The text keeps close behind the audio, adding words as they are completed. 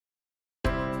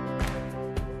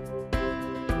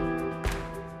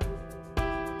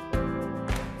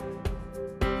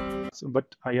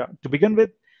Yeah, to begin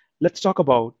with, let's talk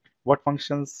about what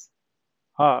functions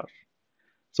are.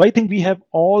 So I think we have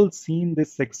all seen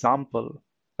this example,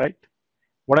 right?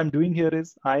 What I'm doing here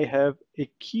is I have a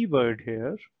keyword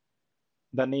here.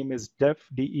 The name is def,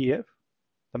 D-E-F.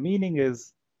 The meaning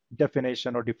is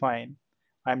definition or define.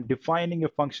 I'm defining a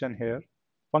function here.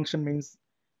 Function means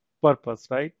purpose,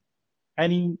 right?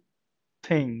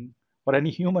 Anything or any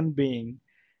human being,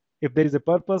 if there is a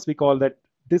purpose, we call that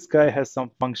this guy has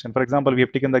some function. For example, we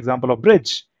have taken the example of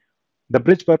bridge. The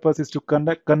bridge purpose is to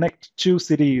connect two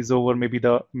cities over maybe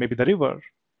the river,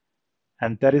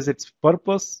 and that is its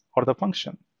purpose or the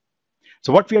function.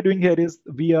 So what we are doing here is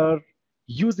we are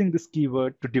using this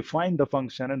keyword to define the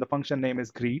function, and the function name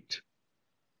is greet.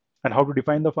 And how to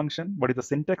define the function? What is the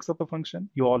syntax of the function?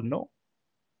 You all know.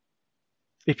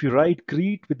 If you write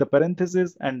greet with the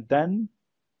parenthesis and then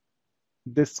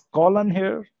this colon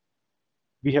here,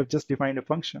 we have just defined a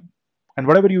function. And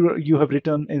whatever you have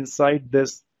written inside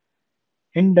this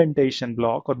indentation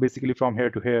block, or basically from here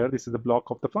to here, this is the block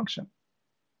of the function.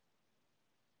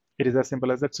 It is as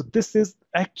simple as that. So this is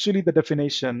actually the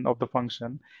definition of the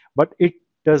function, but it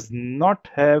does not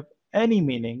have any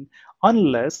meaning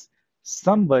unless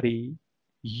somebody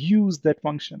use that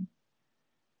function.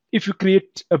 If you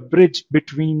create a bridge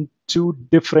between two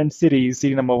different cities,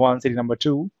 city number 1, city number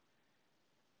 2,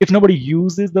 if nobody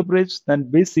uses the bridge, then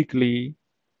basically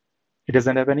it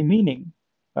doesn't have any meaning,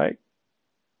 right?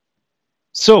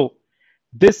 So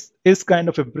this is kind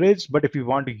of a bridge, but if we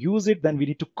want to use it, then we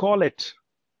need to call it.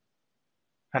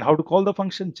 And how to call the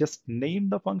function? Just name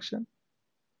the function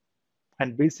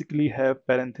and basically have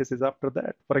parentheses after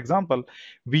that. For example,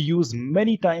 we use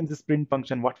many times this print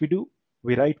function. What we do?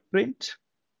 We write print,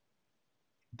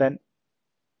 then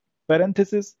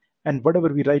parentheses, and whatever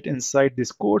we write inside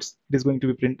this quotes, it is going to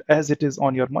be print as it is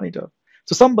on your monitor.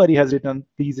 So somebody has written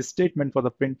these statement for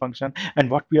the print function, and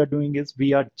what we are doing is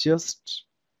we are just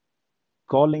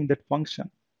calling that function,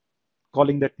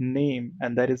 calling that name,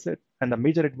 and that is it. And the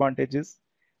major advantage is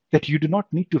that you do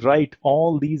not need to write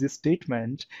all these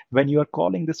statements when you are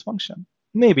calling this function.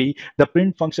 Maybe the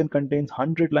print function contains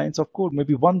 100 lines of code,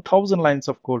 maybe 1,000 lines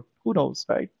of code, who knows,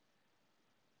 right?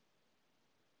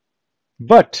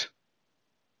 But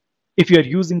if you are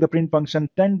using the print function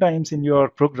 10 times in your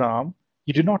program,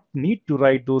 you do not need to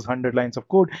write those 100 lines of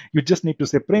code. You just need to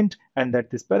say print, and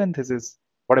that this parenthesis,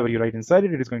 whatever you write inside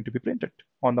it, it is going to be printed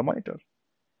on the monitor.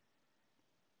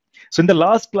 So in the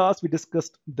last class, we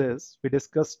discussed this. We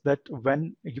discussed that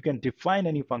when you can define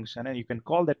any function and you can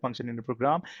call that function in a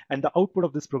program, and the output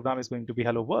of this program is going to be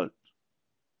hello world,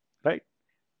 right?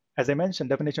 As I mentioned,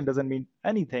 definition doesn't mean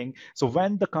anything. So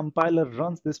when the compiler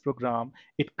runs this program,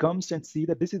 it comes and see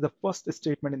that this is the first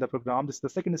statement in the program, this is the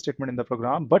second statement in the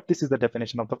program, but this is the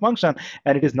definition of the function,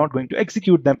 and it is not going to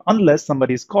execute them unless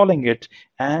somebody is calling it.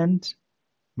 And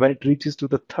when it reaches to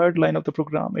the third line of the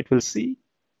program, it will see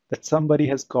that somebody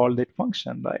has called that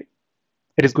function, right?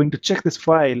 It is going to check this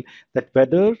file that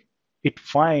whether it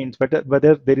finds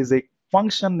whether there is a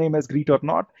function name as greet or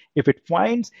not. If it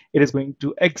finds, it is going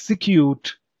to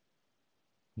execute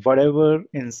whatever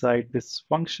inside this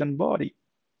function body.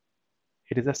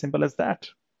 It is as simple as that,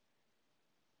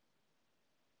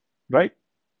 right?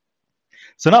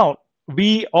 So now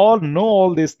we all know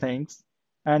all these things,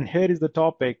 and here is the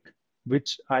topic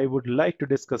which I would like to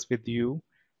discuss with you.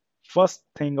 First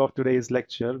thing of today's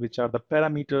lecture, which are the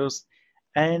parameters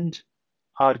and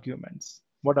arguments.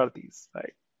 What are these,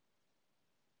 right?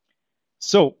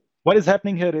 So what is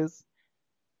happening here is,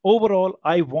 overall,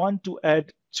 I want to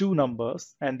add two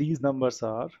numbers, and these numbers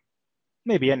are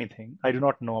maybe anything. I do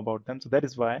not know about them. So that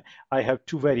is why I have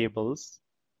two variables,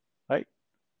 right?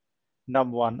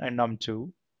 num1 and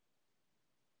num2,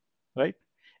 right?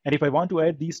 And if I want to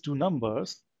add these two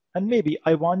numbers, and maybe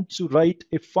I want to write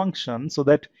a function so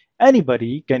that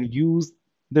anybody can use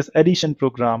this addition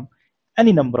program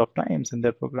any number of times in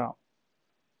their program.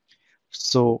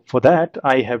 So for that,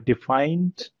 I have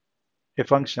defined a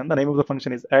function. The name of the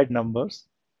function is add numbers.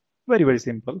 Very, very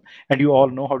simple. And you all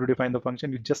know how to define the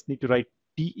function. You just need to write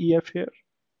def here.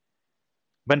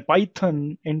 When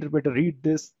Python interpreter read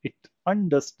this, it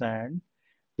understands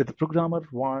that the programmer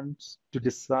wants to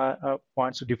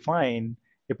define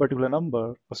a particular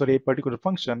number, or sorry, a particular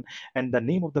function, and the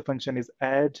name of the function is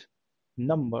add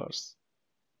numbers.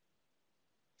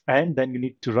 And then you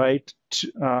need to write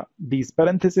these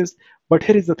parentheses. But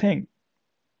here is the thing.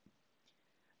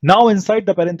 Now inside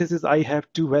the parentheses, I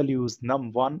have two values,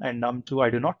 num1 and num2. I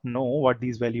do not know what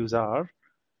these values are,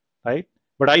 right?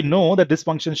 But I know that this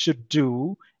function should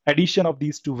do addition of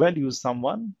these two values,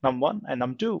 num1 and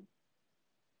num2.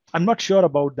 I'm not sure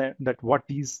about that what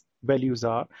these values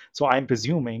are. So I'm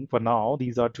presuming for now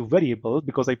these are two variables,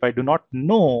 because if I do not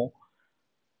know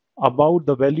about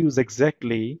the values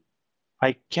exactly,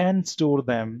 I can store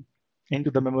them into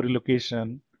the memory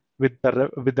location with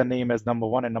the name as number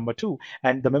one and number two.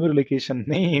 And the memory location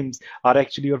names are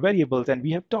actually your variables, and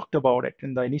we have talked about it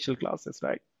in the initial classes,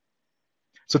 right?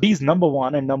 So these number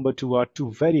one and number two are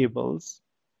two variables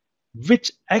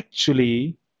which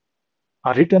actually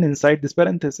are written inside this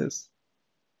parenthesis.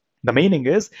 The meaning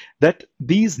is that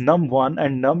these num1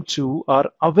 and num2 are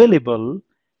available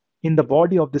in the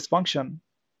body of this function.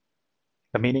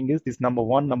 The meaning is these number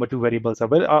one, number two variables are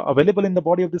available in the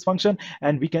body of this function,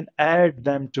 and we can add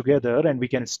them together and we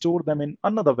can store them in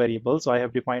another variable. So I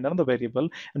have defined another variable,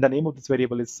 and the name of this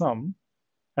variable is sum.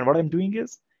 And what I'm doing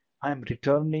is I'm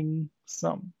returning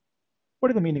sum.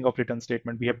 What is the meaning of return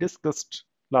statement? We have discussed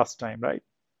last time, right?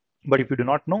 But if you do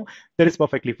not know, that is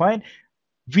perfectly fine.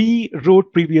 We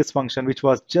wrote previous function, which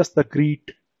was just the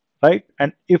greet, right?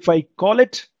 And if I call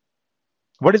it,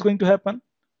 what is going to happen?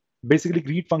 Basically,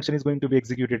 greet function is going to be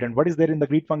executed. And what is there in the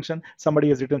greet function? Somebody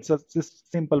has written such this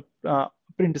simple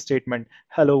print statement,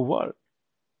 hello world.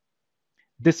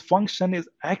 This function is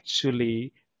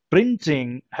actually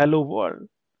printing hello world,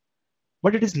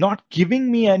 but it is not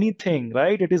giving me anything,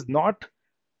 right? It is not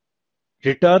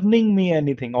returning me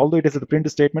anything, although it is a print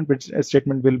statement, which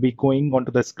statement will be going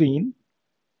onto the screen.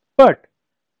 But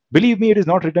believe me, it is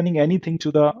not returning anything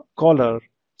to the caller.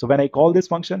 So when I call this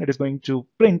function, it is going to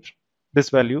print this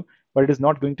value, but it is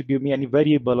not going to give me any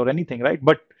variable or anything, right?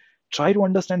 But try to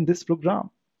understand this program.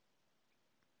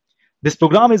 This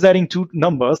program is adding two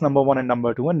numbers, number one and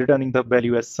number two, and returning the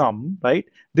value as sum, right?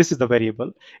 This is the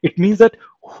variable. It means that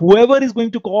whoever is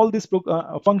going to call this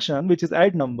function, which is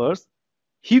add numbers,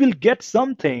 he will get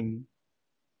something,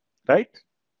 right?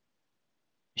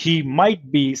 He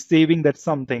might be saving that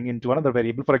something into another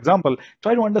variable. For example,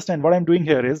 try to understand what I'm doing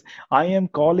here is I am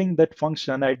calling that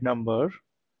function add number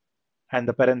and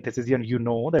the parenthesis, and you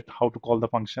know that how to call the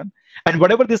function. And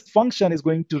whatever this function is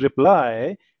going to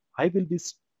reply, I will be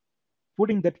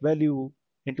putting that value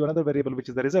into another variable, which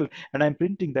is the result. And I'm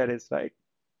printing that as right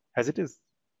as it is.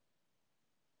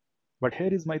 But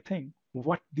here is my thing.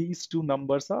 What these two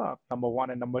numbers are, number one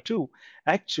and number two.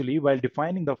 Actually, while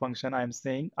defining the function, I'm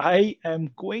saying I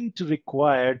am going to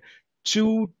require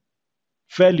two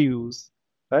values,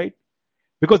 right?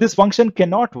 Because this function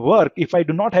cannot work if I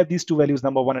do not have these two values,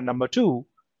 number one and number two,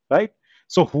 right?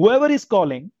 So whoever is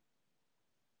calling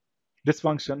this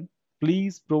function,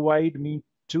 please provide me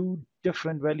two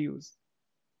different values.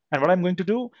 And what I'm going to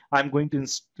do, I'm going to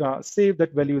save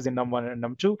that values in num1 and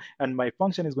num2, and my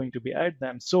function is going to be add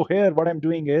them. So here, what I'm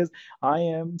doing is I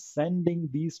am sending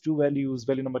these two values,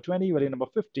 value number 20, value number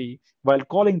 50, while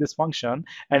calling this function,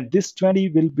 and this 20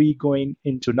 will be going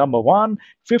into number one,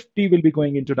 50 will be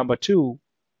going into number two,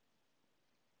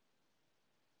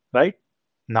 right?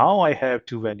 Now I have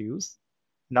two values.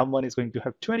 Num1 is going to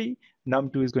have 20,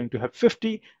 num2 is going to have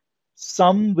 50,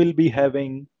 sum will be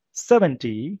having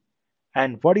 70.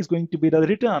 And what is going to be the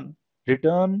return?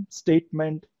 Return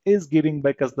statement is giving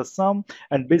back us the sum,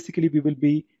 and basically we will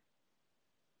be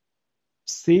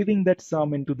saving that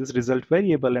sum into this result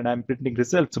variable, and I'm printing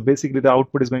result. So basically the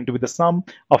output is going to be the sum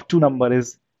of two numbers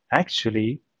is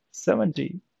actually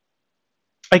 70.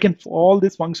 I can call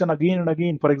this function again and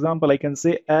again. For example, I can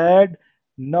say add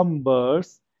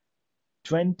numbers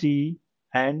 20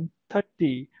 and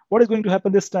 30. What is going to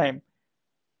happen this time?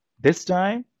 This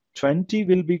time 20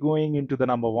 will be going into the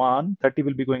number one, 30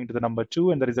 will be going into the number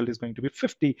two, and the result is going to be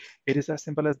 50. It is as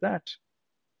simple as that.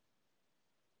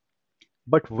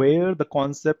 But where the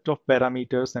concept of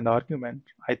parameters and argument,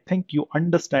 I think you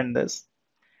understand this,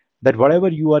 that whatever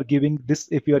you are giving this,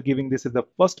 if you are giving this as the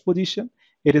first position,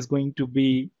 it is going to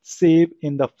be saved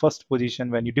in the first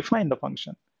position when you define the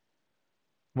function.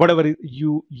 Whatever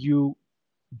you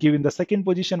give in the second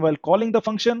position while calling the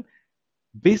function,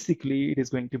 basically it is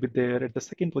going to be there at the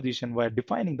second position while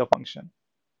defining the function.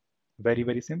 Very,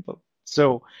 very simple.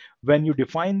 So when you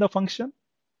define the function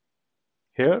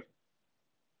here,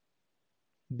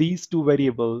 these two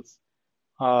variables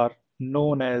are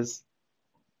known as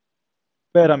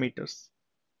parameters.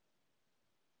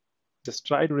 Just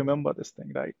try to remember this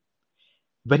thing, right?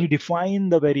 When you define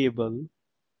the variable,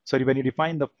 sorry, when you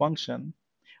define the function,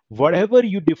 whatever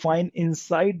you define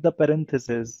inside the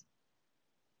parenthesis,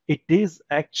 it is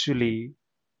actually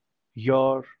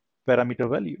your parameter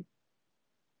value,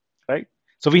 right?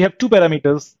 So we have two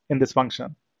parameters in this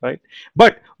function, right?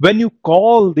 But when you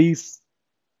call these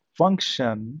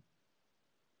function,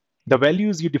 the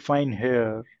values you define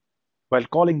here while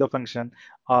calling the function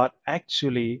are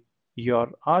actually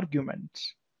your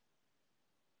arguments.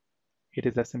 It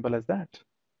is as simple as that,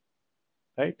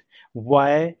 right?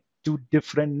 Why two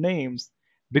different names?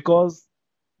 Because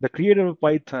the creator of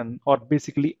Python, or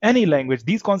basically any language,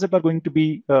 these concepts are going to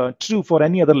be true for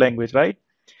any other language, right?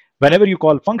 Whenever you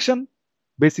call function,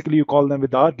 basically you call them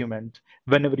with the argument.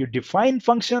 Whenever you define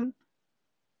function,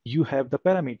 you have the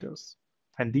parameters,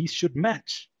 and these should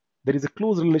match. There is a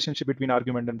close relationship between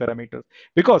argument and parameters.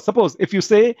 Because suppose if you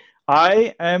say,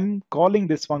 I am calling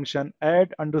this function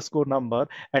add underscore number,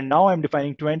 and now I'm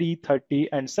defining 20, 30,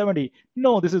 and 70.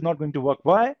 No, this is not going to work.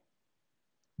 Why?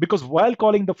 Because while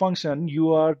calling the function,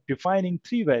 you are defining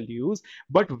three values,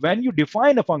 but when you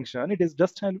define a function, it is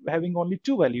just having only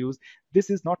two values. This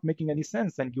is not making any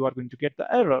sense, and you are going to get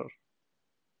the error.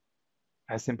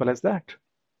 As simple as that,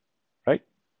 right?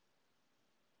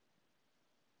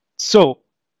 So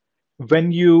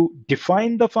when you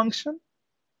define the function,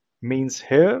 means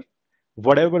here,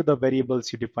 whatever the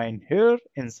variables you define here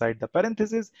inside the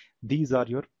parentheses, these are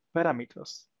your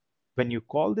parameters. When you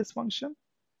call this function,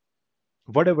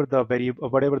 whatever the variable,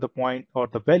 whatever the point or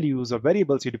the values or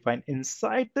variables you define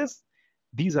inside this,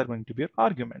 these are going to be your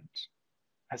arguments.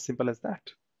 As simple as that,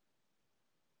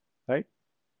 right?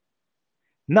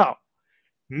 Now,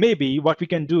 maybe what we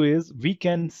can do is we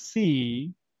can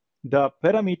see the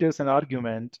parameters and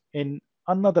argument in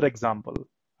another example.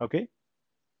 Okay,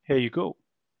 here you go.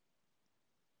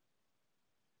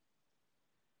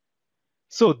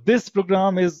 So this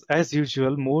program is, as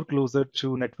usual, more closer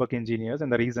to network engineers,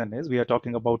 and the reason is we are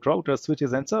talking about routers,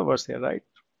 switches, and servers here, right?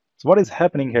 So what is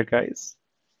happening here, guys?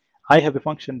 I have a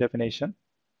function definition,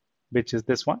 which is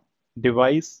this one,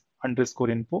 device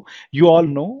underscore info. You all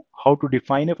know how to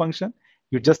define a function.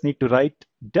 You just need to write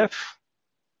def.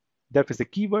 Def is a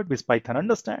keyword which Python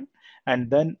understand,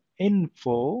 and then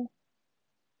info,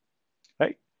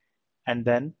 right? And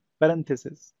then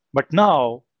parentheses. But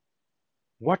now,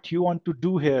 what you want to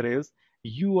do here is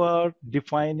you are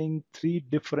defining three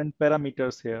different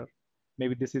parameters here.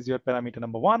 Maybe this is your parameter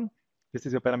number one, this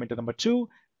is your parameter number two,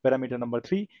 parameter number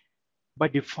three. By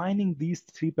defining these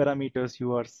three parameters,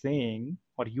 you are saying,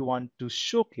 or you want to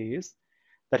showcase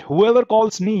that whoever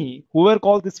calls me, whoever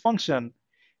calls this function,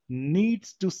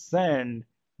 needs to send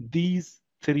these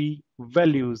three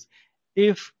values.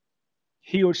 If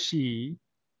he or she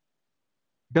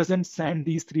doesn't send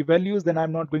these three values, then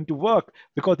I'm not going to work,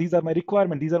 because these are my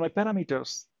requirements, these are my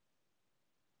parameters,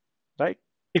 right?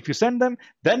 If you send them,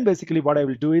 then basically what I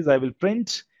will do is I will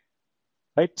print,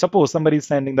 right? Suppose somebody is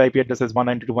sending the IP address as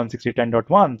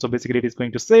 192.168.10.1. So basically it is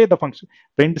going to say, the function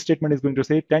print statement is going to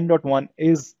say 10.1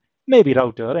 is maybe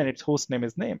router and its host name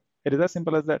is name. It is as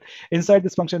simple as that. Inside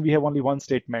this function, we have only one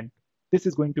statement. This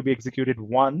is going to be executed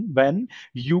when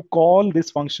you call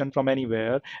this function from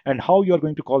anywhere. And how you are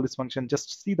going to call this function,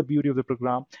 just see the beauty of the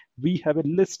program. We have a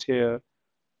list here.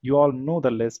 You all know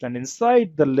the list. And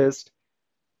inside the list,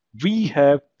 we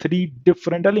have three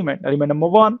different elements. Element number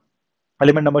one,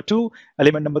 element number two,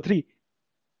 element number three.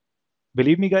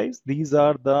 Believe me, guys, these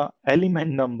are the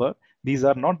element number. These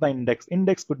are not the index.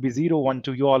 Index could be 0, 1,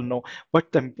 2, you all know.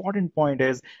 But the important point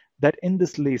is that in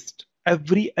this list,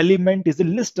 every element is a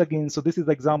list again. So this is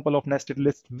the example of nested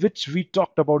list, which we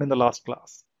talked about in the last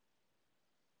class,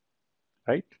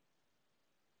 right?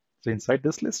 So inside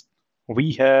this list,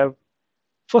 we have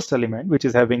first element, which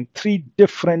is having three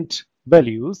different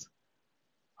values: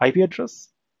 IP address,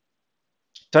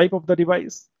 type of the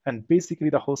device, and basically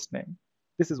the host name.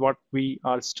 This is what we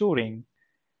are storing.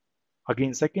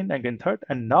 Again second, again third,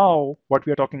 and now what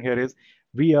we are talking here is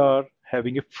we are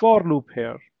having a for loop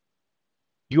here.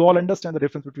 You all understand the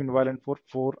difference between while and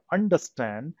for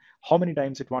understand how many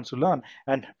times it wants to learn,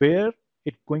 and where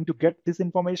it's going to get this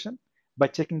information by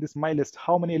checking this my list,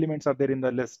 how many elements are there in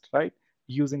the list, right?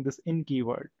 Using this in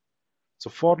keyword. So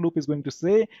for loop is going to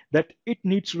say that it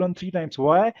needs to run 3 times.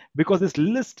 Why? Because this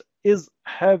list is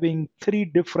having 3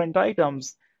 different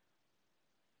items,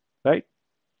 right?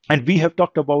 And we have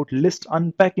talked about list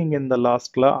unpacking in the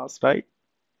last class, right?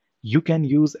 You can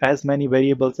use as many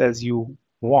variables as you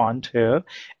want here.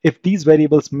 If these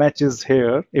variables matches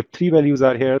here, if 3 values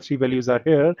are here, 3 values are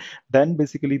here, then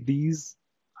basically this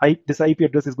IP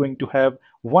address is going to have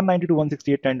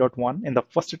 192.168.10.1 in the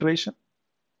first iteration,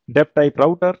 dep type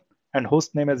router, and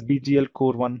host name as BGL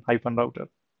core 1 hyphen router,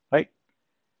 right?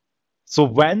 So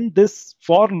when this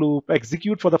for loop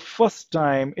execute for the first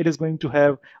time, it is going to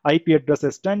have IP address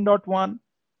as 10.1,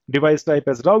 device type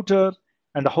as router,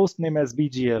 and the host name as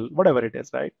BGL, whatever it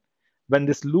is, right? When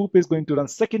this loop is going to run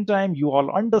second time, you all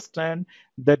understand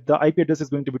that the IP address is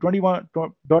going to be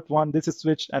 21.1, this is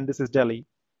switch, and this is Delhi.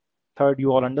 third,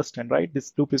 you all understand, right?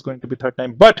 This loop is going to be third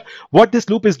time. But what this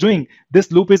loop is doing,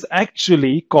 this loop is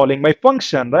actually calling my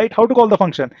function, right? How to call the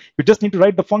function? You just need to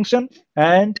write the function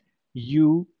and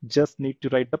you just need to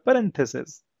write the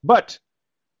parenthesis. But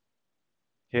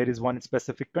here is one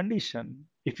specific condition.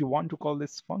 If you want to call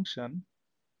this function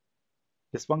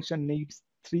needs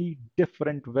 3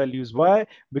 different values. Why?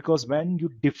 Because when you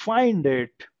defined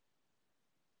it,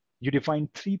 you define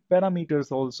 3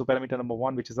 parameters also. Parameter number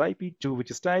 1, which is IP, 2,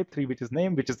 which is type, 3, which is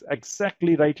name, which is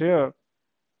exactly right here,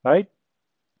 right?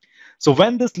 So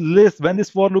when this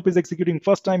for loop is executing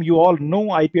first time, you all know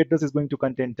IP address is going to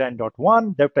contain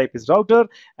 10.1, dev type is router,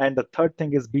 and the third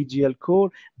thing is BGL core.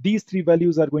 These 3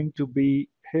 values are going to be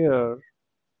here,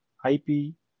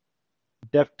 IP,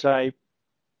 dev type,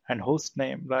 and host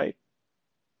name, right?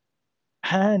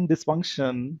 And this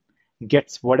function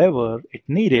gets whatever it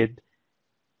needed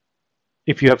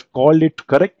if you have called it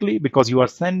correctly, because you are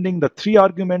sending the 3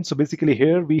 arguments. So basically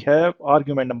here we have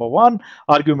argument number 1,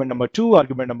 argument number 2,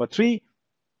 argument number 3.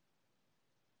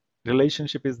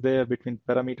 Relationship is there between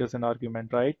parameters and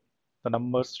argument, right? The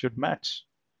numbers should match.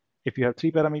 If you have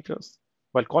 3 parameters,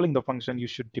 while calling the function, you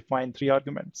should define 3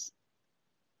 arguments,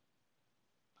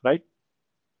 right?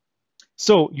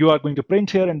 So you are going to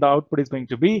print here, and the output is going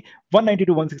to be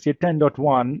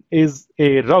 192.168.10.1 is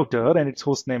a router, and its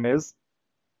host name is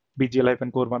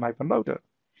BGL-core1-router.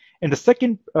 In the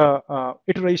second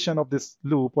iteration of this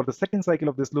loop, or the second cycle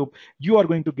of this loop, you are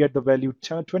going to get the value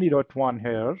 20.1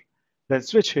 here, then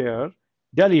switch here,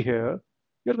 Delhi here.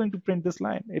 You're going to print this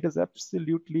line. It is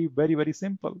absolutely very, very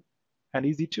simple and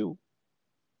easy too.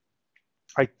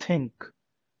 I think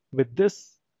with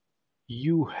this,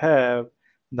 you have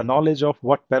the knowledge of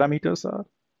what parameters are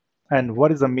and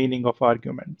what is the meaning of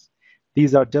arguments.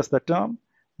 These are just the term,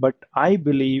 but I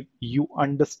believe you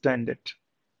understand it.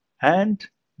 And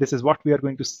this is what we are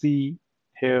going to see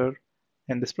here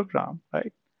in this program,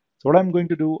 right? So what I'm going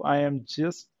to do, I am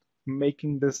just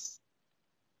making this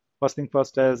first thing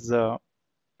first as a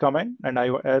comment, and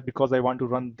because I want to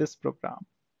run this program,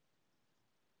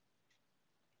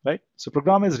 right? So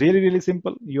program is really, really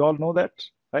simple. You all know that,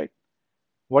 right?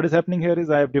 What is happening here is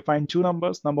I have defined 2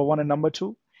 numbers, number 1 and number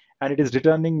 2, and it is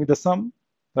returning me the sum,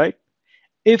 right?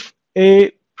 If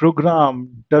a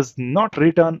program does not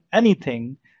return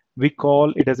anything, we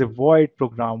call it as a void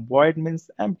program. Void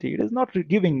means empty. It is not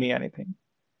giving me anything.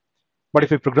 But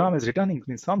if a program is returning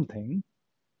me something,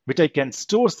 which I can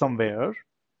store somewhere,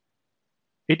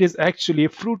 it is actually a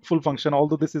fruitful function,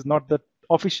 although this is not the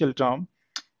official term,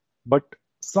 but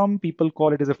some people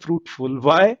call it as a fruitful.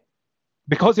 Why?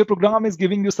 Because your program is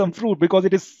giving you some fruit, because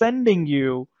it is sending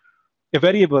you a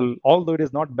variable, although it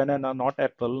is not banana, not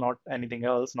apple, not anything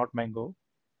else, not mango,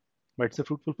 but it's a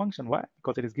fruitful function. Why?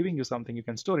 Because it is giving you something, you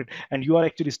can store it, and you are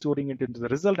actually storing it into the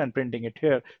result and printing it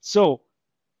here. So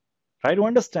try to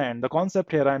understand the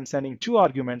concept here. I'm sending 2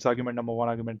 arguments, argument number 1,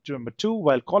 argument number 2,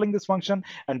 while calling this function,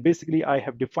 and basically I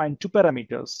have defined 2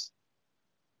 parameters.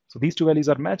 So these 2 values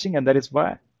are matching, and that is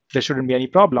why there shouldn't be any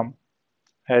problem.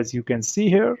 As you can see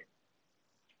here,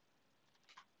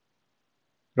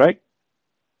 right?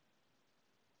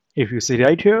 If you see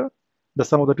right here, the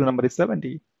sum of the 2 numbers is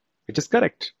 70, which is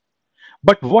correct.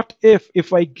 But what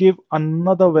if I give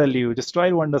another value? Just try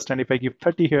to understand. If I give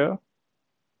 30 here,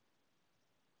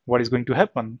 what is going to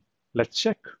happen? Let's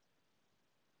check,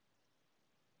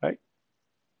 right?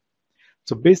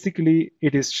 So basically,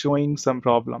 it is showing some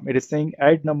problem. It is saying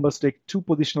add numbers take 2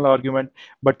 positional argument,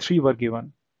 but 3 were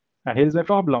given. And here is my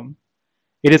problem.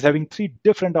 It is having 3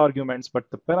 different arguments, but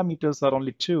the parameters are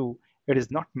only 2. It is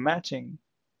not matching.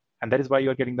 And that is why you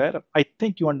are getting the error. I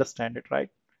think you understand it, right?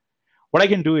 What I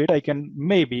can do I can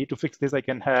maybe, to fix this, I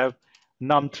can have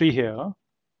num3 here,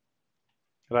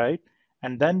 right?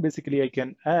 And then basically I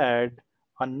can add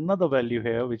another value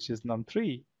here, which is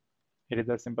num3. It is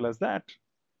as simple as that.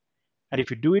 And if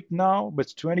you do it now,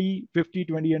 but 20, 50,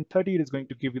 20, and 30, it is going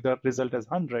to give you the result as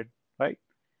 100, right?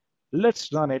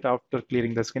 Let's run it after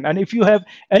clearing the screen. And if you have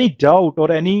any doubt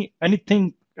or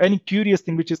anything, any curious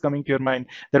thing which is coming to your mind,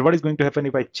 that what is going to happen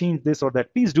if I change this or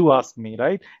that, please do ask me,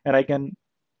 right? And I can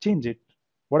change it,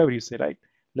 whatever you say, right?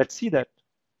 Let's see that.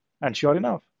 And sure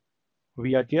enough,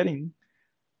 we are getting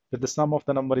that the sum of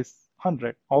the number is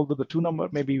 100. Although the 2 number,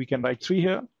 maybe we can write 3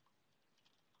 here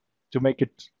to make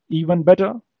it even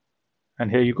better. And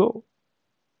here you go,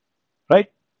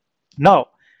 right? Now,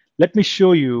 let me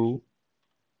show you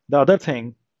the other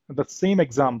thing, the same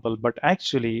example, but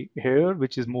actually here,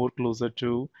 which is more closer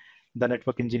to the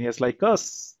network engineers like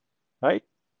us, right?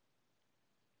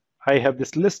 I have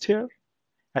this list here,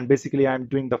 and basically I'm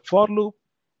doing the for loop,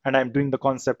 and I'm doing the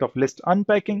concept of list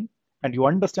unpacking, and you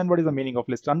understand what is the meaning of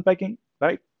list unpacking,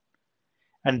 right?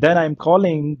 And then I'm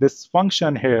calling this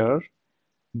function here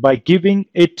by giving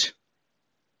it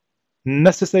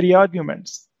necessary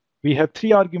arguments. We have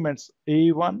three arguments,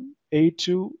 A1,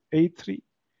 A2, A3.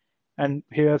 And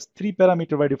here's three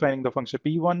parameters by defining the function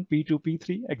P1, P2,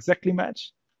 P3, exactly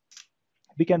match.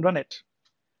 We can run it.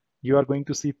 You are going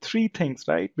to see three things,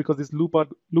 right? Because this loop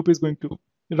is going to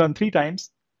run three times.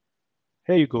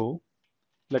 Here you go.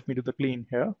 Let me do the clean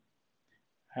here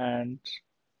and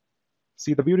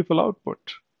see the beautiful output.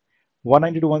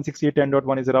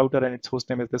 192.168.10.1 is a router and its host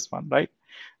name is this one, right?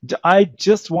 I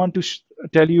just want to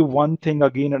tell you one thing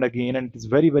again and again, and it's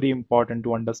very, very important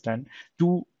to understand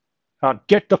to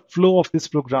get the flow of this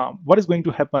program. What is going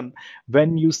to happen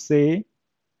when you say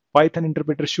Python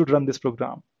interpreter should run this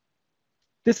program?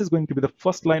 This is going to be the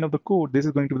first line of the code. This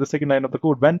is going to be the second line of the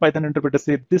code. When Python interpreter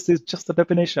say this is just the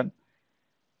definition,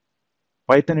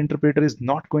 Python interpreter is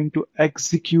not going to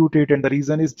execute it, and the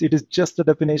reason is it is just a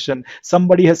definition.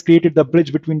 Somebody has created the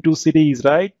bridge between two cities,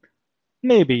 right?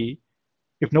 Maybe.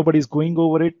 If nobody is going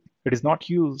over it, it is not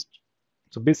used.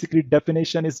 So basically,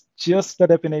 definition is just a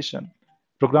definition.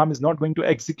 Program is not going to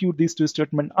execute these two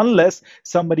statements unless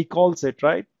somebody calls it,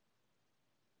 right?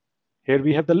 Here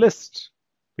we have the list,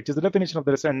 which is the definition of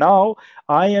the list. And now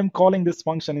I am calling this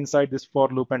function inside this for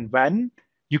loop. And when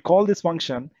you call this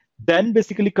function, then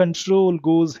basically control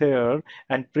goes here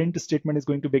and print statement is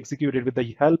going to be executed with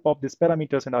the help of these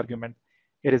parameters and argument.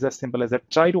 It is as simple as that.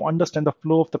 Try to understand the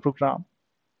flow of the program.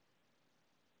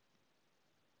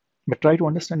 But try to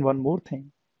understand one more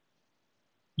thing.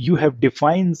 You have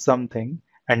defined something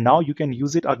and now you can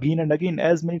use it again and again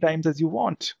as many times as you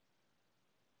want.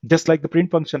 Just like the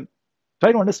print function.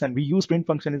 Try to understand, we use print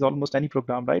function in almost any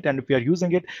program, right? And if we are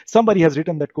using it, somebody has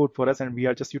written that code for us and we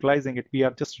are just utilizing it. We are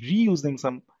just reusing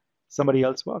somebody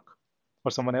else's work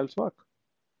or someone else's work.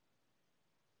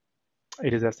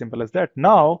 It is as simple as that.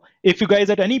 Now, if you guys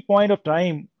at any point of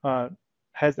time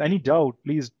has any doubt,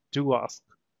 please do ask.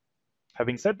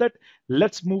 Having said that,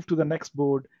 let's move to the next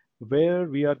board where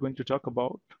we are going to talk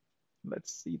about,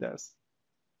 let's see this.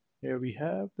 Here we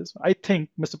have this. I think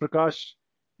Mr. Prakash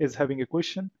is having a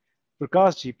question.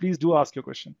 Prakash ji, please do ask your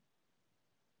question.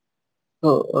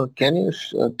 So, can you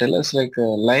tell us like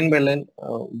line by line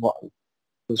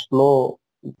this flow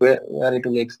where it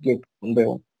will execute one by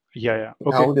one? Yeah.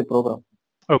 Okay. How the program?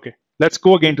 Okay. Let's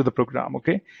go again to the program.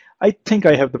 Okay. I think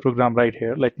I have the program right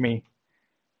here. Let me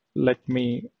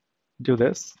do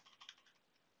this.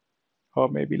 Or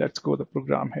maybe let's go the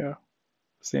program here.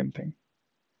 Same thing.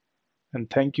 And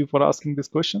thank you for asking this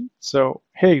question. So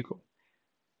here you go.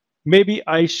 Maybe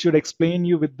I should explain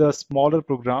you with the smaller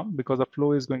program because the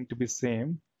flow is going to be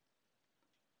same.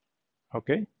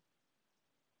 Okay.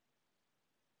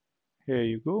 Here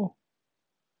you go.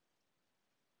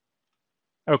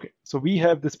 Okay, so we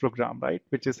have this program, right,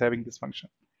 which is having this function.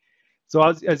 So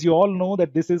as you all know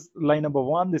that this is line number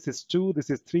 1, this is 2, this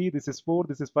is 3, this is 4,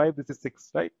 this is 5, this is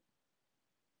 6, right?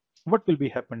 What will be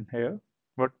happen here?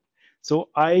 So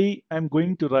I am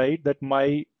going to write that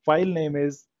my file name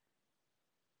is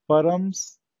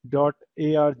params.args,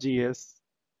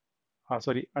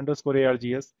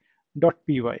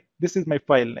 _args.py. This is my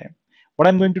file name. What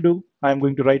I'm going to do, I'm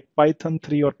going to write Python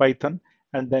 3 or Python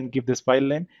and then give this file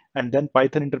name, and then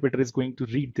Python interpreter is going to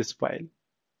read this file,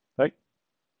 right?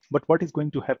 But what is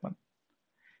going to happen?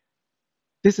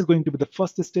 This is going to be the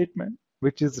first statement,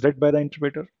 which is read by the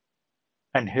interpreter.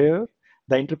 And here,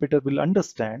 the interpreter will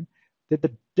understand that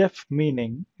the def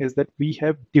meaning is that we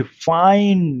have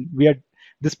defined,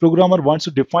 this programmer wants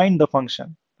to define the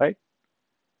function, right?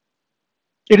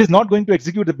 It is not going to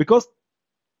execute it because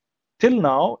till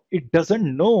now, it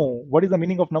doesn't know what is the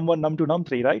meaning of num1, num2,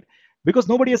 num3, right? Because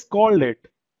nobody has called it.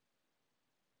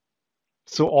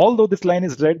 So although this line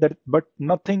is read, but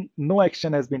no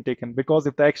action has been taken, because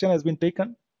if the action has been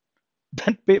taken,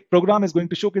 then program is going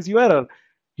to showcase you error.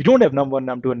 You don't have num1,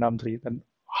 num2, and num3. Then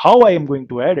how I am going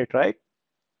to add it, right?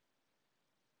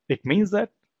 It means that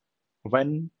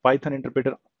when Python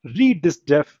interpreter read this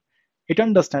def, it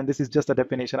understands this is just a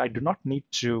definition. I do not need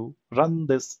to run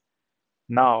this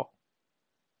now.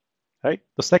 Right?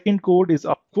 The second code is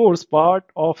of course part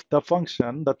of the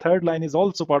function. The third line is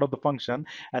also part of the function,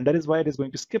 and that is why it is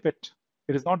going to skip it.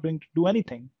 It is not going to do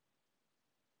anything.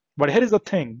 But here is the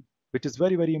thing, which is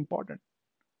very, very important.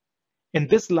 In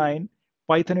this line,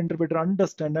 Python interpreter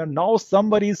understands, and now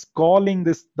somebody is calling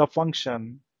the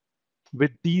function with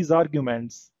these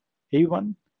arguments,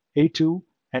 A1, A2,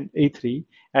 and A3,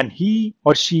 and he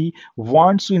or she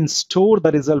wants to store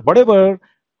the result, whatever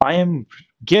I am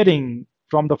getting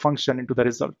from the function into the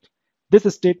result. This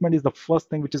statement is the first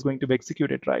thing which is going to be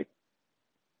executed, right?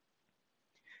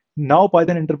 Now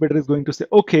Python interpreter is going to say,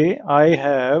 okay, I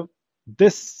have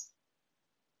this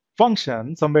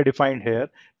function somewhere defined here.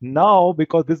 Now,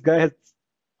 because this guy has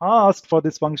asked for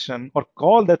this function or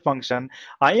call that function,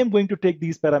 I am going to take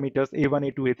these parameters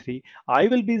A1, A2, A3. I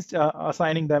will be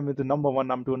assigning them with the number 1,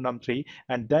 num2, and num3,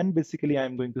 and then basically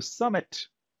I'm going to sum it.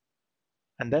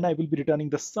 And then I will be returning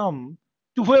the sum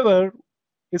to whoever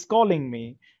is calling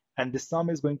me. And this sum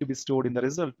is going to be stored in the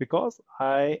result because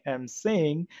I am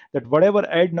saying that whatever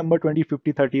add number 20,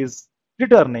 50, 30 is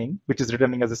returning, which is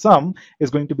returning as a sum, is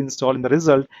going to be installed in the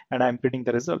result, and I'm printing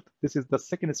the result. This is the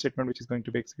second statement which is going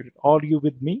to be executed. Are you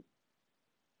with me,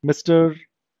 Mr.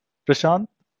 Prashant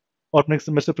or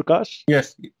Mr. Prakash?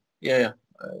 Yes. Yeah.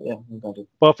 Yeah. Got it.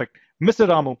 Perfect. Mr.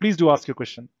 Ramu, please do ask your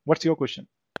question. What's your question?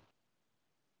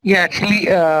 Yeah, actually,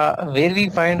 where we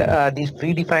find these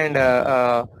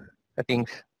predefined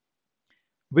things.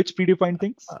 Which predefined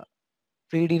things?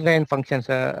 Predefined functions.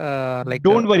 Like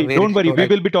don't worry. We like...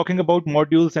 will be talking about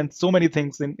modules and so many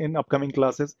things in upcoming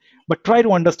classes. But try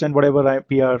to understand whatever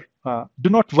we are. Do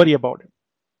not worry about it.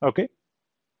 Okay.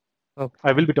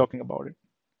 I will be talking about it.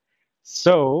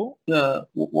 So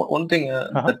one thing,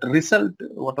 that result,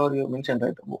 whatever you mentioned,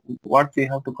 right? What we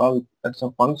have to call it, that's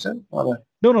a function or a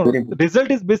no.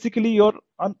 Result is basically your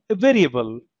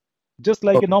variable, just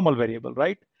like a normal variable,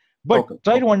 right? But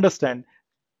try to understand,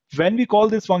 when we call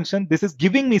this function, this is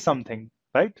giving me something,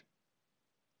 right?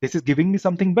 This is giving me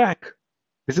something back.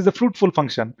 This is a fruitful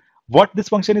function. What this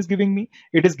function is giving me?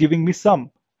 It is giving me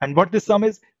sum. And what this sum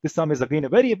is again a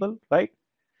variable, right?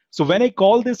 So when I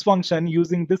call this function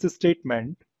using this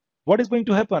statement, what is going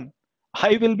to happen?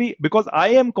 I will be, because I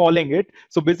am calling it,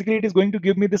 so basically it is going to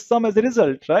give me this sum as a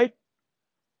result, right?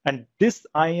 And this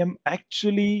I am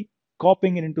actually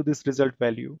copying it into this result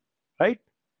value, right?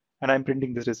 And I'm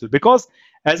printing this result because,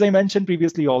 as I mentioned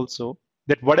previously also,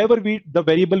 that whatever the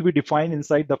variable we define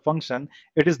inside the function,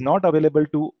 it is not available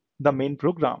to the main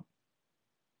program.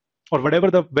 Or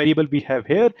whatever the variable we have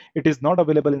here, it is not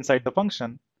available inside the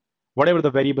function. Whatever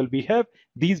the variable we have,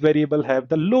 these variables have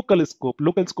the local scope.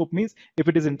 Local scope means if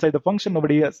it is inside the function,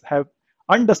 nobody else have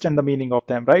understand the meaning of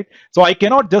them, right? So I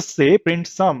cannot just say print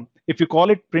sum. If you call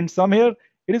it print sum here,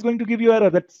 it is going to give you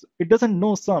error. It doesn't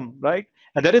know sum, right?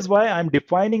 And that is why I'm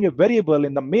defining a variable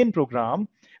in the main program,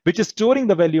 which is storing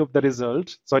the value of the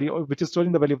result, which is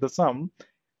storing the value of the sum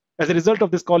as a result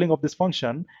of this calling of this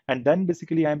function. And then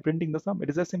basically I'm printing the sum. It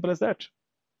is as simple as that.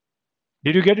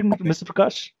 Did you get it, Mr.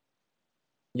 Prakash?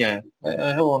 Yeah, I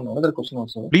have another question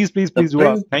also. Please do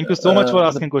ask. Thank you so much for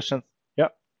asking questions. Yeah.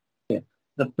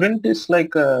 The print is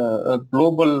like a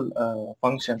global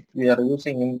function we are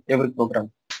using in every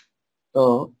program.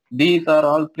 So these are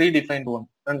all predefined ones,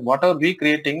 and whatever we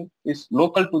creating is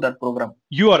local to that program.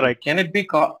 You are right. Can it be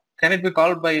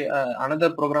called by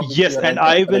another program? Yes, and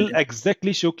I will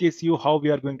exactly showcase you how we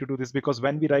are going to do this, because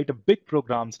when we write a big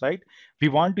programs, right, we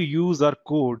want to use our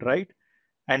code, right?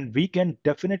 And we can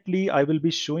definitely, I will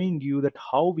be showing you that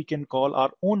how we can call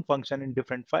our own function in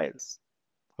different files.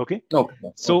 Okay.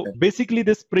 So basically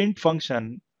this print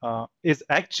function is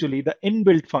actually the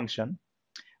inbuilt function,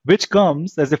 which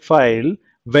comes as a file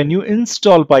when you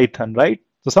install Python, right?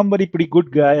 So somebody pretty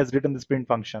good guy has written this print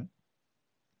function,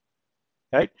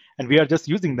 right? And we are just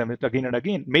using them again and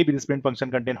again. Maybe this print function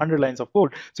contains 100 lines of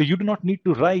code. So you do not need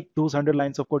to write those 100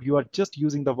 lines of code. You are just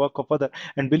using the work of other.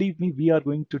 And believe me, we are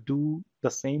going to do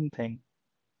the same thing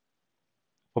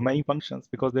for many functions,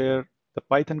 because the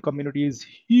Python community is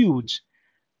huge.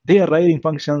 They are writing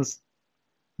functions.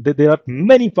 There are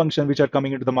many functions which are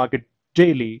coming into the market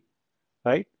daily,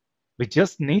 right? We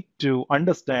just need to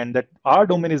understand that our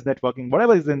domain is networking.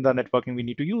 Whatever is in the networking, we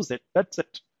need to use it. That's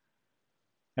it.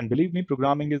 And believe me,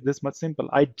 programming is this much simple.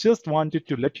 I just wanted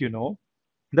to let you know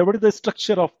that what is the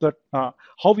structure of that,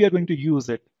 how we are going to use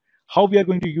it, how we are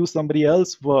going to use somebody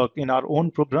else's work in our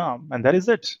own program, and that is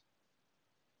it.